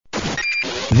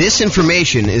This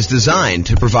information is designed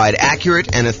to provide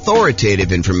accurate and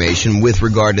authoritative information with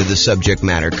regard to the subject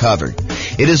matter covered.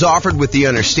 It is offered with the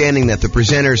understanding that the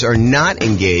presenters are not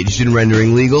engaged in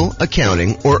rendering legal,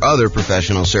 accounting, or other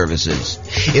professional services.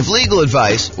 If legal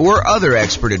advice or other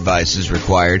expert advice is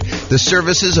required, the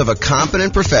services of a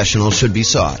competent professional should be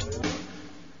sought.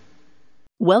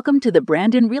 Welcome to the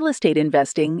Brandon Real Estate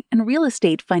Investing and Real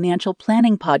Estate Financial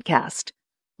Planning Podcast.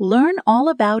 Learn all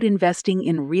about investing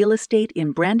in real estate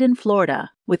in Brandon, Florida,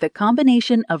 with a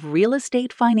combination of real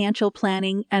estate financial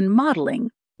planning and modeling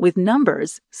with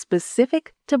numbers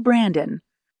specific to Brandon,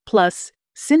 plus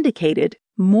syndicated,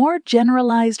 more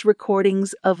generalized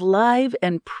recordings of live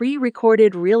and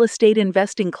pre-recorded real estate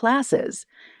investing classes,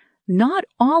 not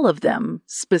all of them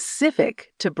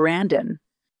specific to Brandon.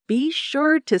 Be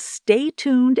sure to stay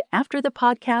tuned after the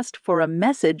podcast for a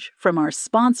message from our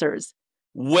sponsors.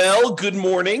 Well, good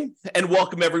morning and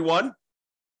welcome, everyone.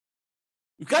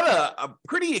 We've got a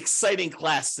pretty exciting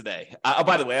class today.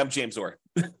 By the way, I'm James Orr.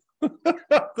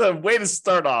 The way to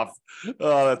start off.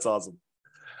 Oh, that's awesome.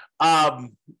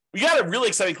 We got a really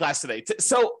exciting class today.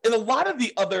 So in a lot of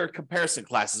the other comparison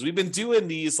classes, we've been doing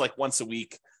these like once a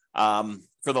week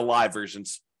for the live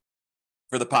versions.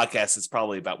 For the podcast, it's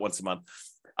probably about once a month.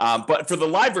 But for the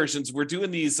live versions, we're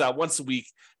doing these once a week.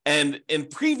 And in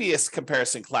previous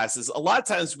comparison classes, a lot of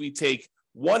times we take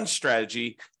one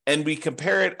strategy and we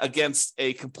compare it against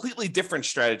a completely different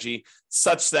strategy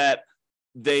such that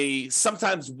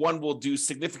sometimes one will do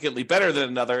significantly better than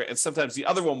another, and sometimes the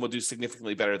other one will do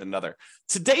significantly better than another.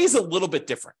 Today is a little bit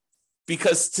different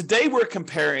because today we're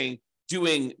comparing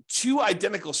doing two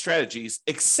identical strategies,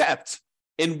 except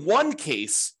in one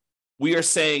case, we are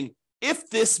saying, if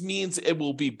this means it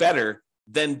will be better,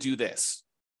 then do this.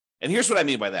 And here's what I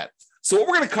mean by that. So what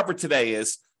we're going to cover today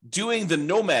is doing the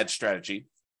nomad strategy,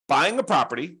 buying a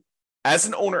property as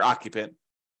an owner-occupant,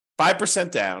 5%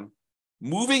 down,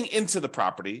 moving into the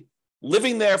property,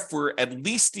 living there for at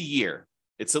least a year.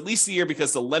 It's at least a year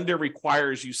because the lender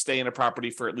requires you stay in a property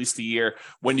for at least a year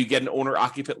when you get an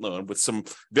owner-occupant loan, with some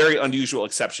very unusual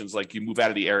exceptions, like you move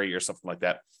out of the area or something like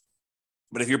that.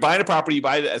 But if you're buying a property, you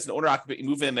buy it as an owner-occupant, you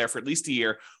move in there for at least a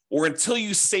year, or until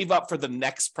you save up for the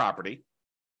next property.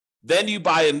 Then you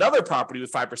buy another property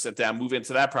with 5% down, move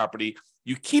into that property.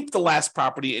 You keep the last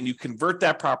property and you convert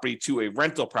that property to a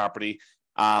rental property.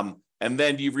 And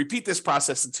then you repeat this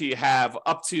process until you have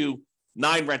up to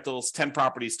 9 rentals, 10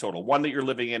 properties total, one that you're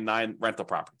living in, 9 rental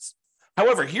properties.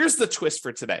 However, here's the twist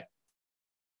for today.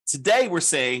 Today, we're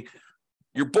saying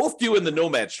you're both doing the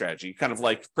nomad strategy, kind of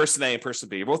like person A and person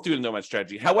B. You're both doing the nomad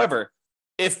strategy. However,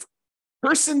 if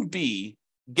person B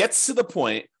gets to the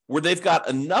point where they've got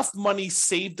enough money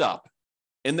saved up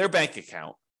in their bank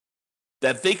account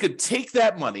that they could take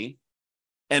that money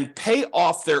and pay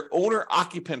off their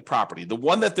owner-occupant property, the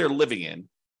one that they're living in,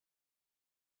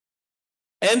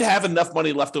 and have enough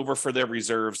money left over for their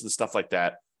reserves and stuff like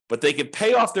that, but they could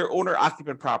pay off their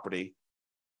owner-occupant property.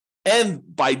 And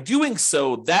by doing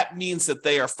so, that means that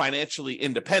they are financially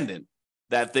independent,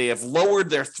 that they have lowered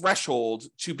their threshold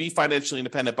to be financially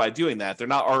independent by doing that. They're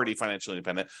not already financially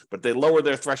independent, but they lower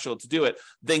their threshold to do it.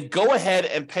 Then go ahead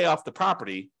and pay off the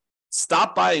property,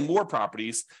 stop buying more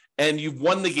properties, and you've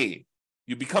won the game.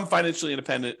 You become financially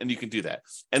independent and you can do that.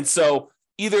 And so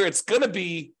either it's going to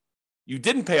be you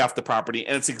didn't pay off the property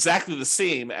and it's exactly the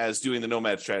same as doing the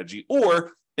nomad strategy,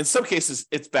 or in some cases,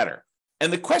 it's better.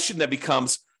 And the question that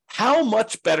becomes, how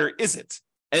much better is it?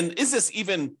 And is this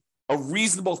even a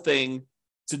reasonable thing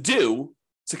to do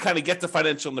to kind of get to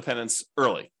financial independence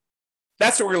early?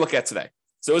 That's what we're going to look at today.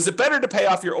 So is it better to pay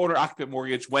off your owner-occupant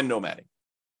mortgage when nomading?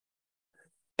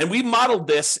 And we modeled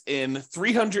this in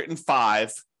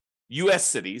 305 U.S.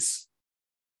 cities,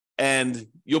 and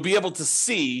you'll be able to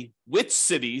see which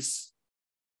cities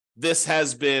this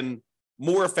has been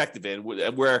more effective in,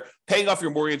 where paying off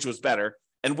your mortgage was better,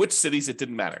 and which cities it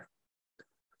didn't matter.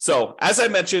 So, as I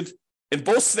mentioned, in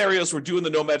both scenarios, we're doing the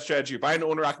nomad strategy. You're buying an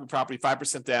owner-occupant property,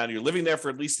 5% down. You're living there for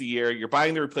at least a year. You're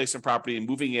buying the replacement property and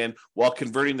moving in while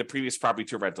converting the previous property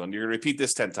to a rental. And you're going to repeat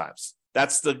this 10 times.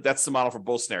 That's the model for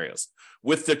both scenarios.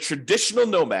 With the traditional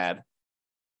nomad,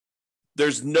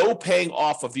 there's no paying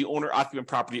off of the owner-occupant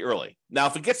property early. Now,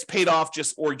 if it gets paid off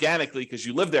just organically because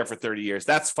you live there for 30 years,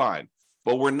 that's fine.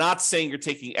 But we're not saying you're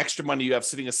taking extra money you have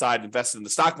sitting aside, invested in the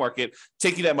stock market,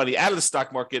 taking that money out of the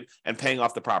stock market and paying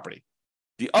off the property.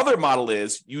 The other model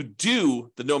is you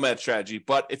do the nomad strategy,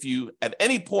 but if you, at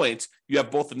any point, you have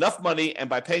both enough money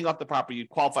and by paying off the property, you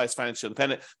qualify as financially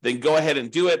independent, then go ahead and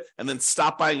do it and then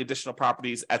stop buying additional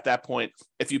properties at that point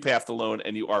if you pay off the loan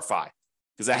and you are fine.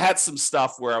 Because I had some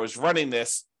stuff where I was running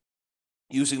this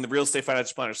using the real estate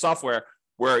financial planner software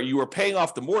where you were paying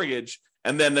off the mortgage,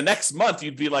 and then the next month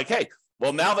you'd be like, hey,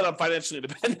 well, now that I'm financially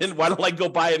independent, why don't I go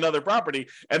buy another property?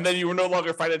 And then you were no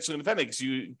longer financially independent because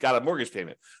you got a mortgage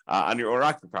payment on your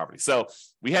owner-occupant property. So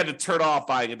we had to turn off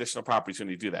buying additional properties when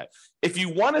you do that. If you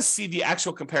want to see the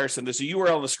actual comparison, there's a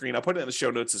URL on the screen. I'll put it in the show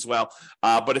notes as well.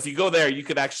 But if you go there, you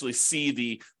could actually see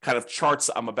the kind of charts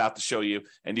I'm about to show you,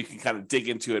 and you can kind of dig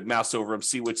into it, mouse over them,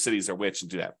 see which cities are which, and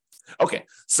do that. Okay,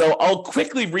 so I'll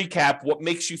quickly recap what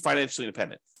makes you financially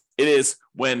independent. It is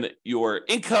when your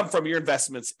income from your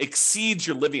investments exceeds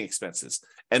your living expenses.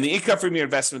 And the income from your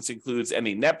investments includes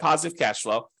any net positive cash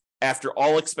flow after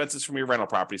all expenses from your rental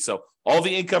property. So all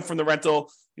the income from the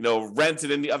rental, rent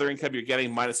and any other income you're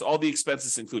getting minus all the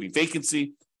expenses, including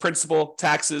vacancy, principal,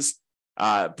 taxes,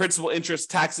 principal, interest,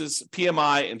 taxes,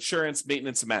 PMI, insurance,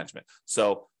 maintenance, and management.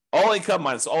 So all income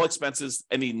minus all expenses,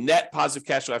 any net positive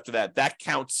cash flow after that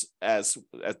counts as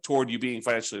toward you being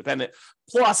financially independent,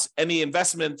 plus any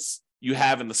investments you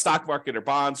have in the stock market or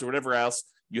bonds or whatever else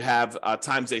you have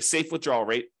times a safe withdrawal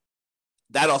rate.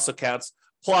 That also counts.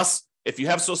 Plus, if you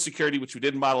have Social Security, which we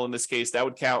didn't model in this case, that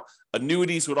would count.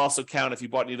 Annuities would also count if you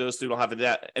bought any of those. So you don't have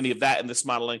any of that in this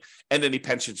modeling, and any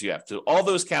pensions you have. So all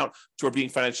those count toward being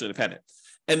financially independent.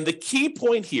 And the key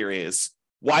point here is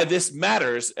why this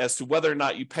matters as to whether or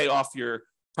not you pay off your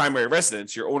primary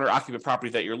residence, your owner-occupant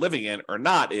property that you're living in or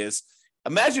not, is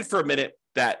imagine for a minute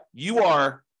that you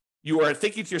are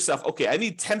thinking to yourself, okay, I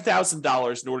need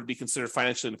 $10,000 in order to be considered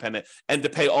financially independent and to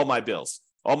pay all my bills.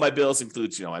 All my bills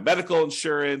includes, my medical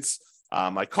insurance,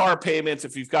 my car payments,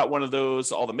 if you've got one of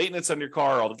those, all the maintenance on your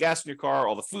car, all the gas in your car,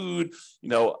 all the food,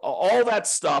 all that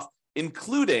stuff,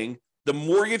 including the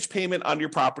mortgage payment on your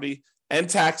property, and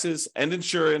taxes and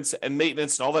insurance and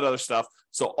maintenance and all that other stuff.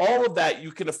 So all of that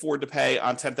you can afford to pay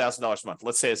on $10,000 a month,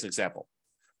 let's say as an example.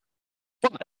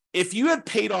 But if you had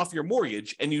paid off your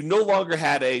mortgage and you no longer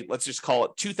had let's just call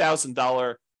it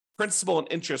 $2,000 principal and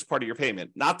interest part of your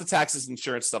payment, not the taxes,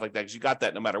 insurance, stuff like that, because you got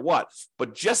that no matter what,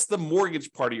 but just the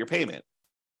mortgage part of your payment,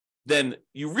 then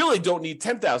you really don't need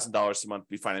 $10,000 a month to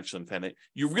be financially independent.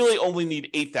 You really only need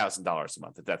 $8,000 a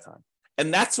month at that time.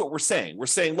 And that's what we're saying. We're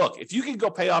saying, look, if you can go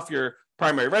pay off your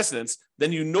primary residence,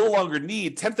 then you no longer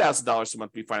need $10,000 a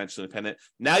month to be financially independent.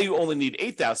 Now you only need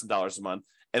 $8,000 a month.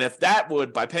 And if that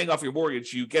would, by paying off your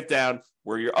mortgage, you get down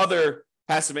where your other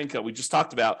passive income we just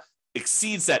talked about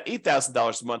exceeds that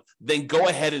 $8,000 a month, then go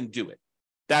ahead and do it.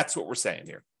 That's what we're saying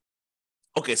here.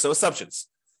 Okay, so assumptions.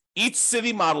 Each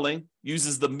city modeling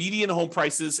uses the median home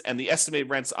prices and the estimated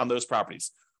rents on those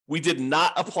properties. We did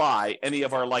not apply any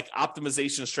of our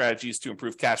optimization strategies to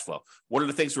improve cash flow. One of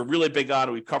the things we're really big on,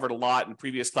 and we've covered a lot in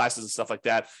previous classes and stuff like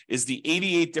that, is the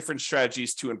 88 different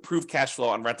strategies to improve cash flow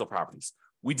on rental properties.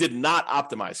 We did not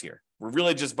optimize here. We're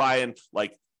really just buying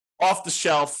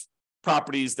off-the-shelf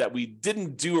properties that we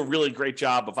didn't do a really great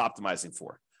job of optimizing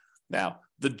for. Now,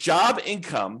 the job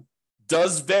income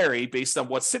does vary based on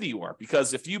what city you are,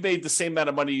 because if you made the same amount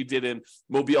of money you did in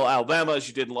Mobile, Alabama as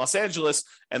you did in Los Angeles,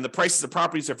 and the prices of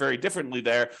properties are very differently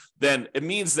there, then it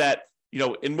means that,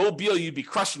 in Mobile, you'd be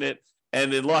crushing it,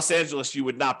 and in Los Angeles, you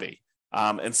would not be.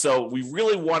 And so we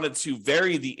really wanted to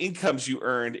vary the incomes you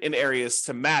earned in areas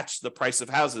to match the price of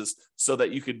houses so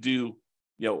that you could do,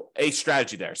 a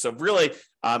strategy there. So really,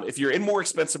 if you're in more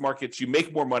expensive markets, you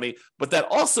make more money, but that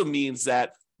also means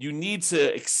that you need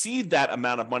to exceed that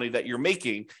amount of money that you're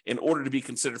making in order to be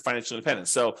considered financially independent.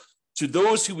 So to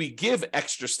those who we give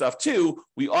extra stuff to,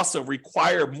 we also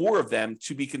require more of them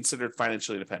to be considered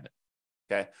financially independent.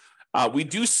 Okay. We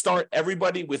do start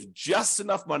everybody with just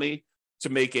enough money to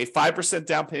make a 5%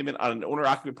 down payment on an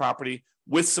owner-occupant property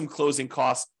with some closing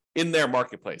costs in their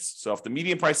marketplace. So if the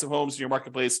median price of homes in your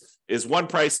marketplace is one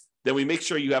price, then we make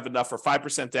sure you have enough for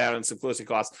 5% down and some closing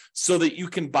costs so that you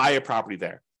can buy a property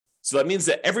there. So that means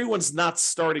that everyone's not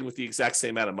starting with the exact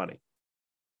same amount of money.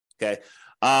 Okay.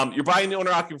 You're buying the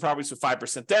owner-occupant properties with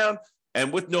 5% down,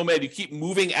 and with Nomad, you keep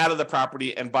moving out of the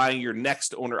property and buying your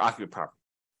next owner-occupant property.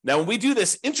 Now, when we do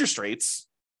this, the interest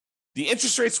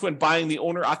rates when buying the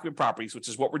owner-occupant properties, which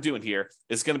is what we're doing here,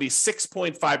 is going to be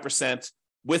 6.5%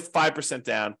 with 5%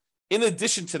 down. In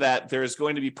addition to that, there is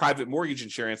going to be private mortgage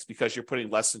insurance because you're putting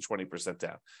less than 20%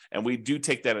 down. And we do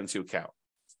take that into account.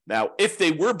 Now, if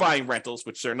they were buying rentals,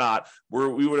 which they're not,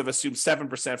 we would have assumed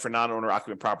 7% for non-owner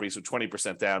occupant properties with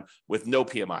 20% down with no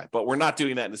PMI. But we're not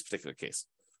doing that in this particular case.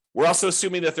 We're also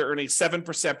assuming that they're earning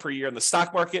 7% per year in the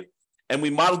stock market. And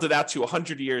we modeled it out to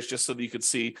 100 years just so that you could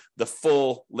see the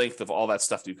full length of all that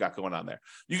stuff that you've got going on there.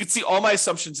 You can see all my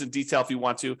assumptions in detail if you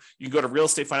want to. You can go to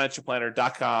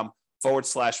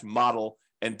realestatefinancialplanner.com/model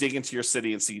and dig into your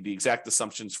city and see the exact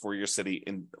assumptions for your city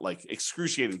in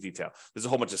excruciating detail. There's a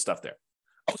whole bunch of stuff there.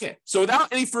 Okay, so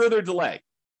without any further delay,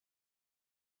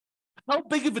 how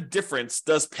big of a difference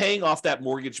does paying off that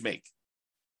mortgage make?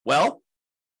 Well,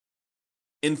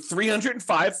 in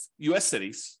 305 US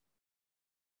cities,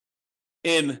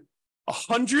 in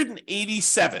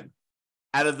 187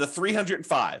 out of the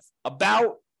 305,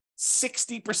 about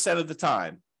 60% of the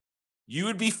time, you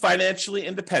would be financially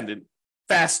independent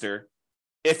faster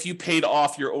if you paid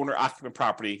off your owner-occupant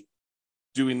property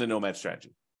doing the nomad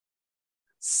strategy.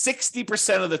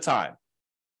 60% of the time,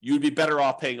 you would be better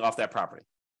off paying off that property.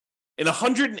 In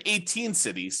 118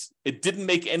 cities, it didn't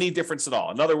make any difference at all.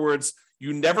 In other words,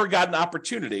 you never got an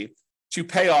opportunity to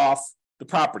pay off the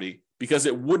property because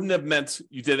it wouldn't have meant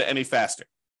you did it any faster.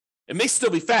 It may still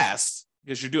be fast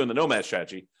because you're doing the nomad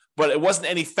strategy, but it wasn't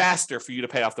any faster for you to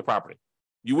pay off the property.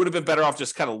 You would have been better off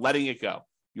just kind of letting it go.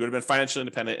 You would have been financially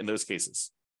independent in those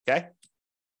cases, okay?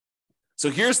 So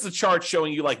here's the chart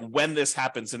showing you like when this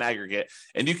happens in aggregate.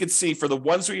 And you can see for the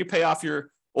ones where you pay off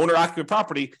your owner-occupant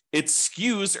property, it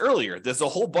skews earlier. There's a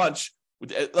whole bunch.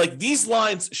 Like these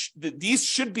lines, these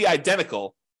should be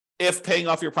identical if paying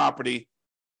off your property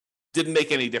didn't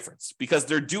make any difference because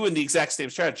they're doing the exact same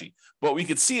strategy. But we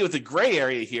could see with the gray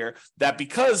area here that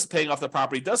because paying off the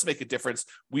property does make a difference,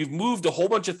 we've moved a whole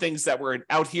bunch of things that were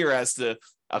out here as to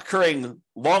occurring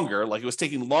longer, like it was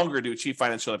taking longer to achieve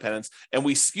financial independence, and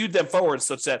we skewed them forward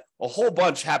such that a whole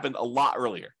bunch happened a lot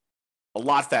earlier, a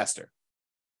lot faster.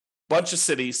 Bunch of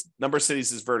cities, number of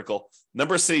cities is vertical,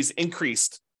 number of cities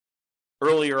increased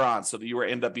earlier on so that you were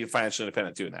end up being financially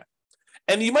independent doing that.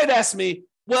 And you might ask me,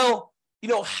 well,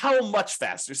 how much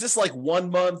faster? Is this like 1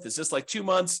 month? Is this like 2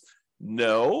 months?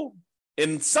 No.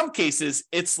 In some cases,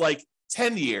 it's like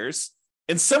 10 years.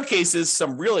 In some cases,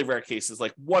 some really rare cases,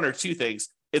 like 1 or 2 things,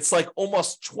 it's like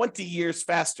almost 20 years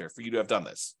faster for you to have done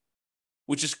this,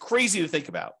 which is crazy to think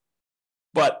about.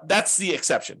 But that's the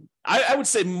exception. I would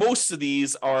say most of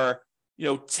these are,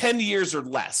 10 years or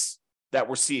less that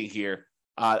we're seeing here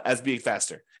as being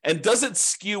faster. And does it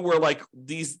skew where like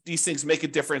these things make a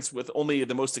difference with only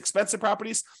the most expensive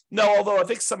properties? No, although I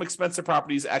think some expensive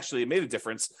properties actually made a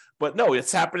difference. But no,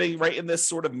 it's happening right in this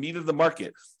sort of meat of the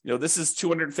market. This is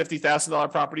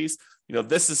 $250,000 properties.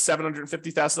 This is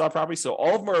 $750,000 properties. So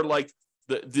all of them are like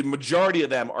the majority of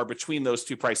them are between those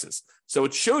two prices. So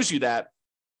it shows you that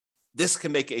this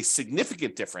can make a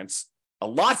significant difference a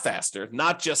lot faster,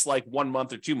 not just like 1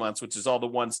 month or 2 months, which is all the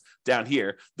ones down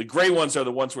here. The gray ones are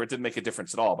the ones where it didn't make a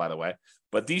difference at all, by the way.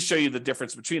 But these show you the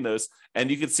difference between those.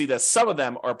 And you can see that some of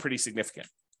them are pretty significant.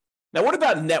 Now, what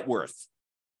about net worth?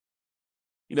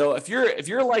 If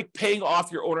you're like paying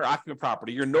off your owner-occupant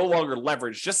property, you're no longer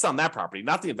leveraged just on that property,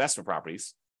 not the investment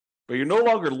properties, but you're no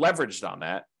longer leveraged on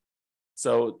that.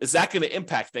 So is that going to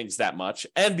impact things that much?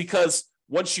 And because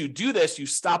once you do this, you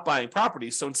stop buying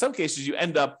properties. So in some cases, you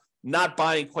end up not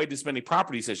buying quite as many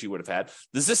properties as you would have had.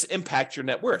 Does this impact your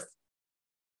net worth?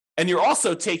 And you're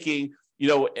also taking,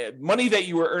 money that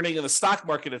you were earning in the stock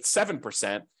market at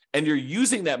 7%, and you're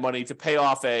using that money to pay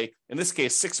off in this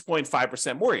case,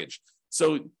 6.5% mortgage.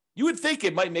 So you would think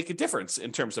it might make a difference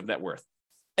in terms of net worth.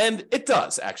 And it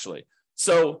does, actually.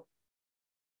 So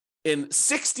in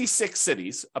 66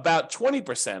 cities, about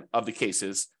 20% of the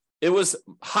cases, it was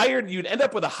higher. You'd end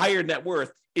up with a higher net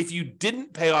worth if you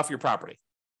didn't pay off your property.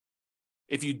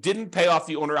 If you didn't pay off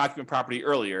the owner-occupant property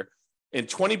earlier, in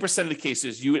 20% of the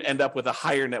cases, you would end up with a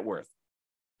higher net worth.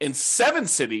 In 7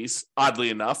 cities, oddly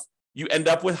enough, you end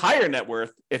up with higher net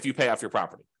worth if you pay off your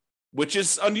property, which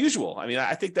is unusual. I mean,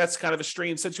 I think that's kind of a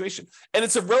strange situation. And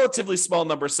it's a relatively small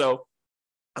number, so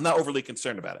I'm not overly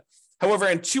concerned about it. However,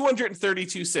 in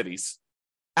 232 cities,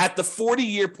 at the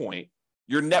 40-year point,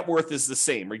 your net worth is the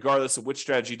same, regardless of which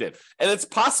strategy you did. And it's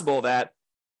possible that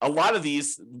a lot of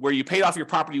these where you paid off your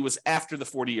property was after the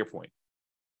 40-year point,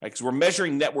 right? Because we're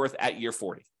measuring net worth at year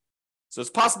 40. So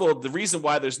it's possible the reason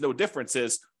why there's no difference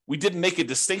is we didn't make a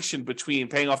distinction between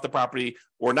paying off the property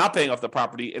or not paying off the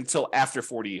property until after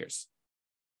 40 years.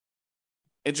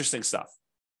 Interesting stuff.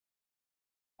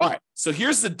 All right, so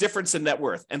here's the difference in net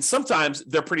worth. And sometimes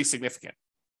they're pretty significant.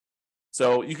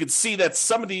 So you can see that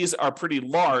some of these are pretty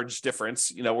large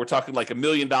difference. We're talking like $1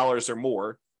 million or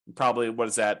more. Probably, what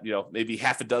is that? Maybe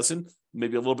half a dozen,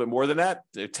 maybe a little bit more than that,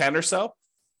 10 or so.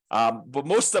 But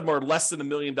most of them are less than $1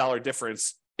 million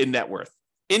difference in net worth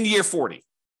in year 40,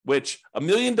 which $1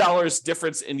 million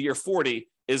difference in year 40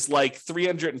 is like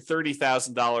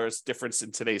 $330,000 difference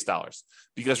in today's dollars.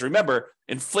 Because remember,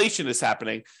 inflation is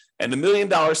happening, and $1 million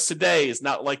today is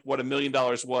not like what $1 million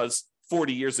was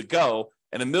 40 years ago,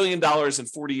 and $1 million in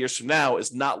 40 years from now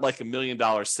is not like $1 million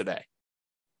today.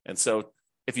 And so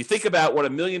if you think about what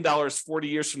 $1 million 40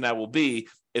 years from now will be,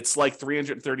 it's like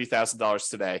 $330,000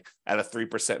 today at a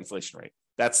 3% inflation rate.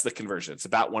 That's the conversion. It's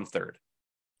about 1/3.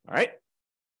 All right.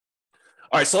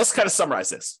 All right. So let's kind of summarize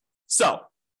this. So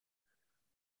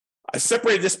I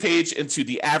separated this page into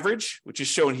the average, which is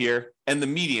shown here, and the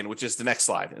median, which is the next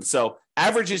slide. And so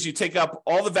average is you take up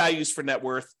all the values for net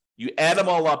worth, you add them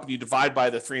all up, and you divide by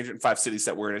the 305 cities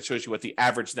that we're in. It shows you what the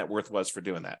average net worth was for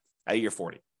doing that at year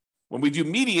 40. When we do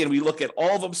median, we look at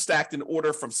all of them stacked in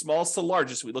order from smallest to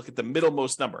largest. We look at the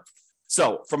middlemost number.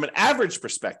 So from an average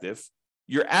perspective,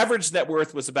 your average net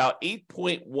worth was about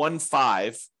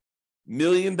 $8.15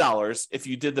 million if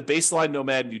you did the baseline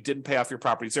nomad and you didn't pay off your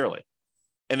properties early.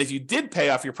 And if you did pay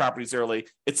off your properties early,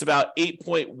 it's about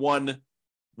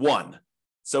 8.11.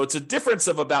 So it's a difference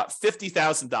of about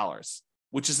 $50,000,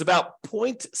 which is about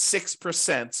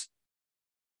 0.6%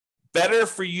 better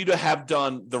for you to have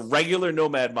done the regular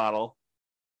nomad model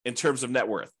in terms of net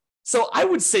worth. So I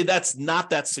would say that's not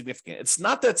that significant. It's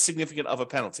not that significant of a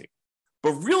penalty.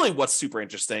 But really what's super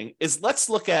interesting is let's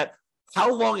look at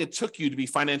how long it took you to be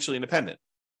financially independent.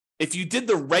 If you did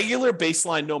the regular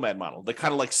baseline nomad model, the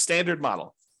kind of like standard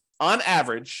model, on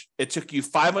average, it took you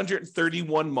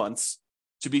 531 months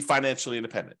to be financially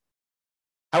independent.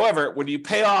 However, when you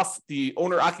pay off the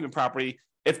owner-occupant property,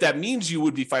 if that means you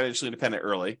would be financially independent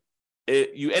early,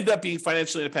 you end up being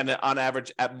financially independent on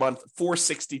average at month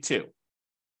 462.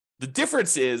 The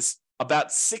difference is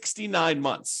about 69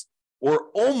 months or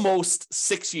almost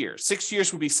 6 years. 6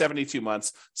 years would be 72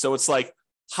 months. So it's like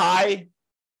high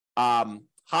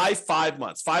 5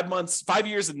 months, 5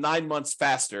 years and 9 months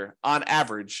faster on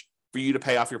average for you to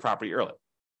pay off your property early.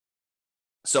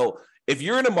 So if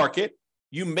you're in a market,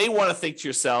 you may want to think to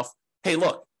yourself, hey,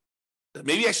 look,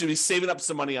 maybe I should be saving up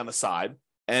some money on the side.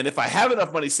 And if I have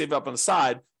enough money saved up on the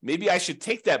side, maybe I should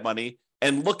take that money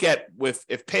and look at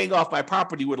if paying off my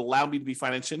property would allow me to be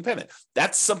financially independent.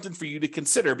 That's something for you to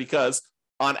consider because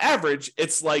on average,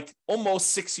 it's like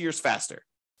almost 6 years faster.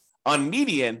 On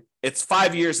median, it's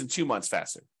 5 years and 2 months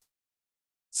faster.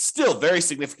 Still very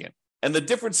significant. And the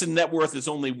difference in net worth is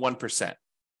only 1%.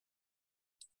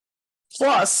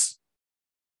 Plus,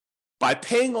 by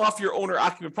paying off your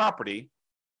owner-occupant property,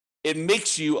 it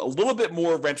makes you a little bit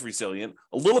more rent resilient,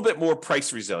 a little bit more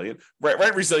price resilient.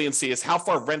 Rent resiliency is how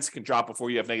far rents can drop before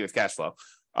you have negative cash flow.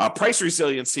 Price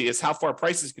resiliency is how far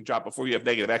prices can drop before you have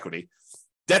negative equity.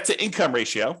 Debt to income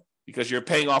ratio, because you're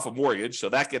paying off a mortgage, so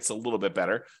that gets a little bit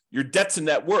better. Your debt to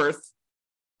net worth,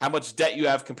 how much debt you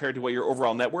have compared to what your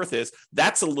overall net worth is,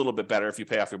 that's a little bit better if you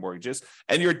pay off your mortgages.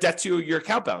 And your debt to your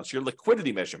account balance, your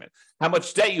liquidity measurement, how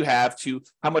much debt you have to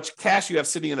how much cash you have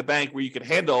sitting in the bank where you can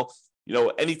handle,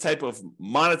 any type of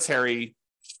monetary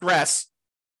stress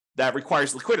that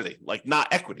requires liquidity, like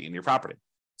not equity in your property.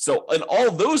 So in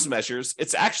all those measures,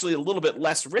 it's actually a little bit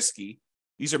less risky.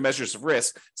 These are measures of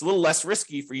risk. It's a little less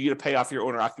risky for you to pay off your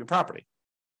owner-occupant property.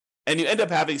 And you end up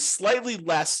having slightly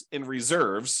less in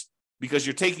reserves because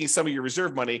you're taking some of your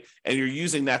reserve money and you're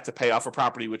using that to pay off a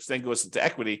property, which then goes into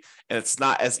equity, and it's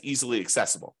not as easily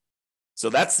accessible. So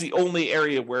that's the only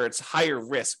area where it's higher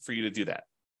risk for you to do that.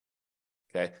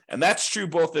 Okay. And that's true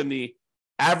both in the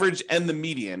average and the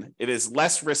median. It is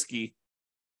less risky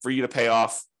for you to pay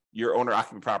off your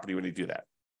owner-occupant property when you do that.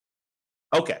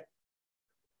 Okay.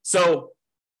 So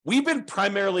we've been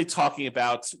primarily talking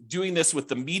about doing this with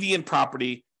the median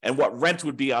property and what rent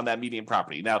would be on that median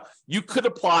property. Now, you could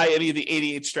apply any of the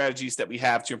 88 strategies that we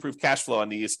have to improve cash flow on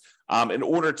these in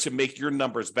order to make your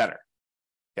numbers better.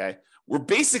 Okay. We're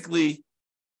basically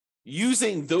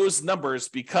using those numbers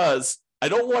because I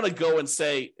don't want to go and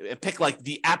say and pick like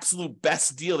the absolute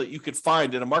best deal that you could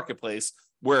find in a marketplace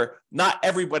where not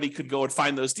everybody could go and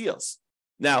find those deals.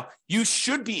 Now, you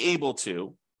should be able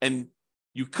to, and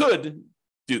you could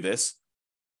do this,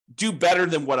 do better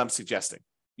than what I'm suggesting.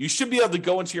 You should be able to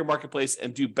go into your marketplace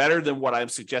and do better than what I'm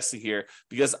suggesting here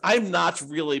because I'm not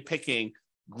really picking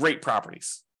great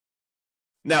properties.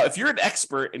 Now, if you're an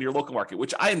expert in your local market,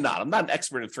 which I am not, I'm not an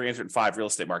expert in 305 real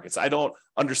estate markets. I don't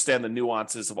understand the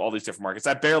nuances of all these different markets.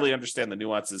 I barely understand the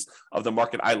nuances of the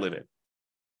market I live in.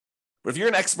 But if you're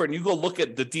an expert and you go look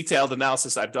at the detailed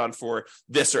analysis I've done for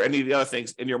this or any of the other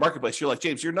things in your marketplace, you're like,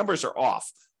 James, your numbers are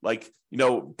off. Like,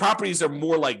 properties are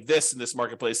more like this in this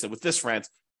marketplace than with this rent.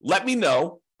 Let me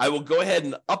know. I will go ahead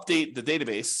and update the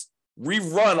database,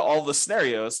 rerun all the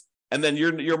scenarios, and then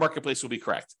your marketplace will be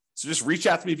correct. So just reach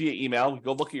out to me via email,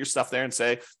 go look at your stuff there and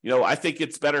say, I think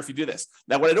it's better if you do this.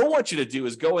 Now, what I don't want you to do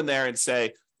is go in there and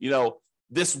say,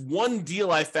 this one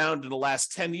deal I found in the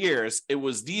last 10 years, it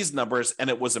was these numbers and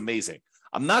it was amazing.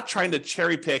 I'm not trying to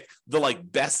cherry pick the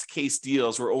best case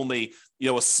deals where only,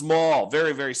 a small,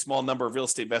 very, very small number of real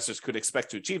estate investors could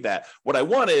expect to achieve that. What I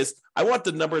want is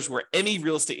the numbers where any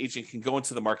real estate agent can go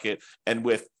into the market and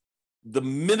with the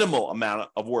minimal amount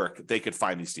of work they could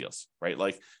find these deals, right?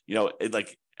 Like,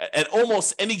 like at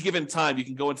almost any given time, you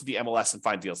can go into the MLS and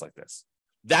find deals like this.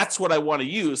 That's what I want to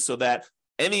use so that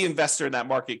any investor in that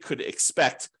market could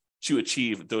expect to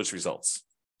achieve those results.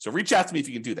 So reach out to me if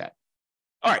you can do that.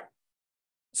 All right.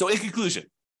 So in conclusion,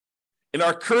 in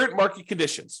our current market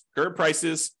conditions, current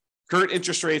prices, current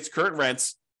interest rates, current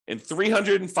rents in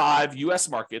 305 US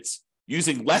markets,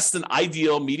 using less than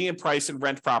ideal median price and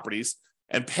rent properties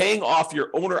and paying off your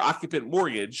owner-occupant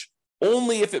mortgage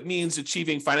only if it means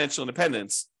achieving financial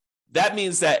independence, that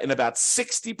means that in about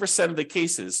 60% of the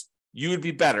cases, you would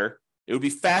be better. It would be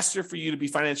faster for you to be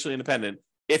financially independent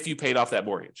if you paid off that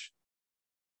mortgage.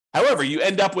 However, you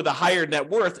end up with a higher net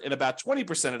worth in about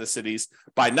 20% of the cities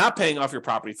by not paying off your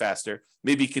property faster,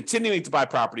 maybe continuing to buy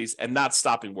properties and not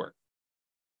stopping work.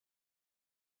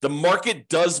 The market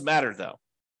does matter, though.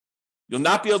 You'll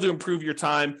not be able to improve your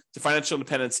time to financial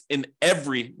independence in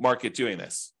every market doing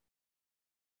this.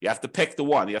 You have to pick the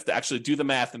one. You have to actually do the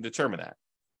math and determine that.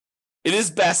 It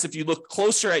is best if you look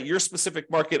closer at your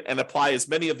specific market and apply as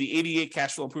many of the 88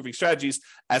 cash flow improving strategies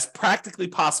as practically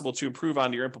possible to improve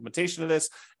on your implementation of this,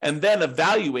 and then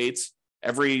evaluate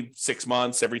every 6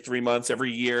 months, every 3 months,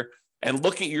 every year, and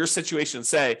look at your situation and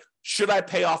say, should I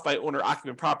pay off my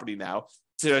owner-occupant property now?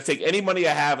 Should I take any money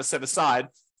I have and set aside?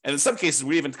 And in some cases,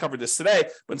 we even covered this today,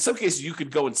 but in some cases, you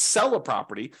could go and sell a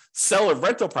property, sell a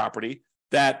rental property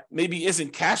that maybe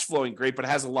isn't cash flowing great, but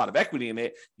has a lot of equity in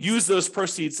it. Use those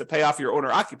proceeds to pay off your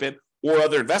owner-occupant or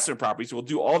other investment properties. We'll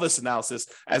do all this analysis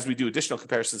as we do additional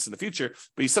comparisons in the future.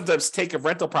 But you sometimes take a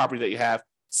rental property that you have,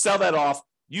 sell that off,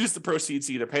 use the proceeds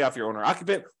to either pay off your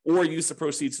owner-occupant or use the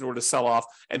proceeds in order to sell off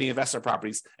any investment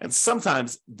properties. And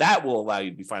sometimes that will allow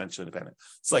you to be financially independent.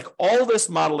 It's like all this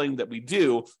modeling that we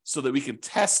do so that we can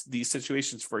test these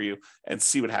situations for you and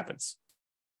see what happens.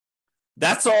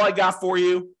 That's all I got for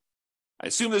you. I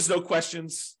assume there's no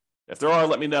questions. If there are,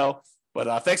 let me know.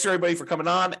 But thanks everybody for coming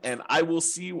on, and I will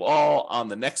see you all on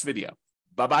the next video.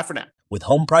 Bye-bye for now. With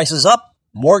home prices up,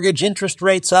 mortgage interest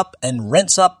rates up, and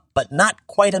rents up, but not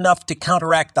quite enough to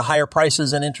counteract the higher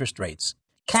prices and interest rates,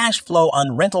 cash flow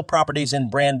on rental properties in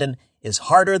Brandon is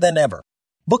harder than ever.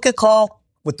 Book a call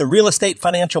with the Real Estate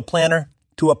Financial Planner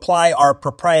to apply our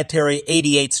proprietary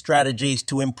 88 strategies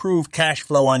to improve cash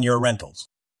flow on your rentals.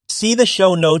 See the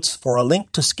show notes for a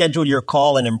link to schedule your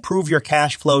call and improve your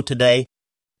cash flow today.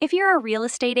 If you're a real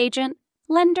estate agent,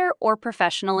 lender, or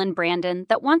professional in Brandon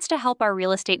that wants to help our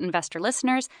real estate investor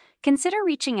listeners, consider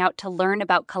reaching out to learn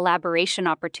about collaboration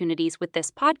opportunities with this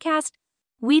podcast.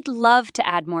 We'd love to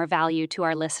add more value to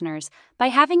our listeners by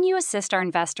having you assist our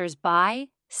investors buy,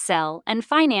 sell, and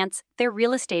finance their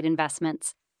real estate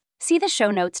investments. See the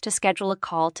show notes to schedule a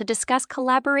call to discuss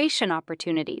collaboration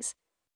opportunities.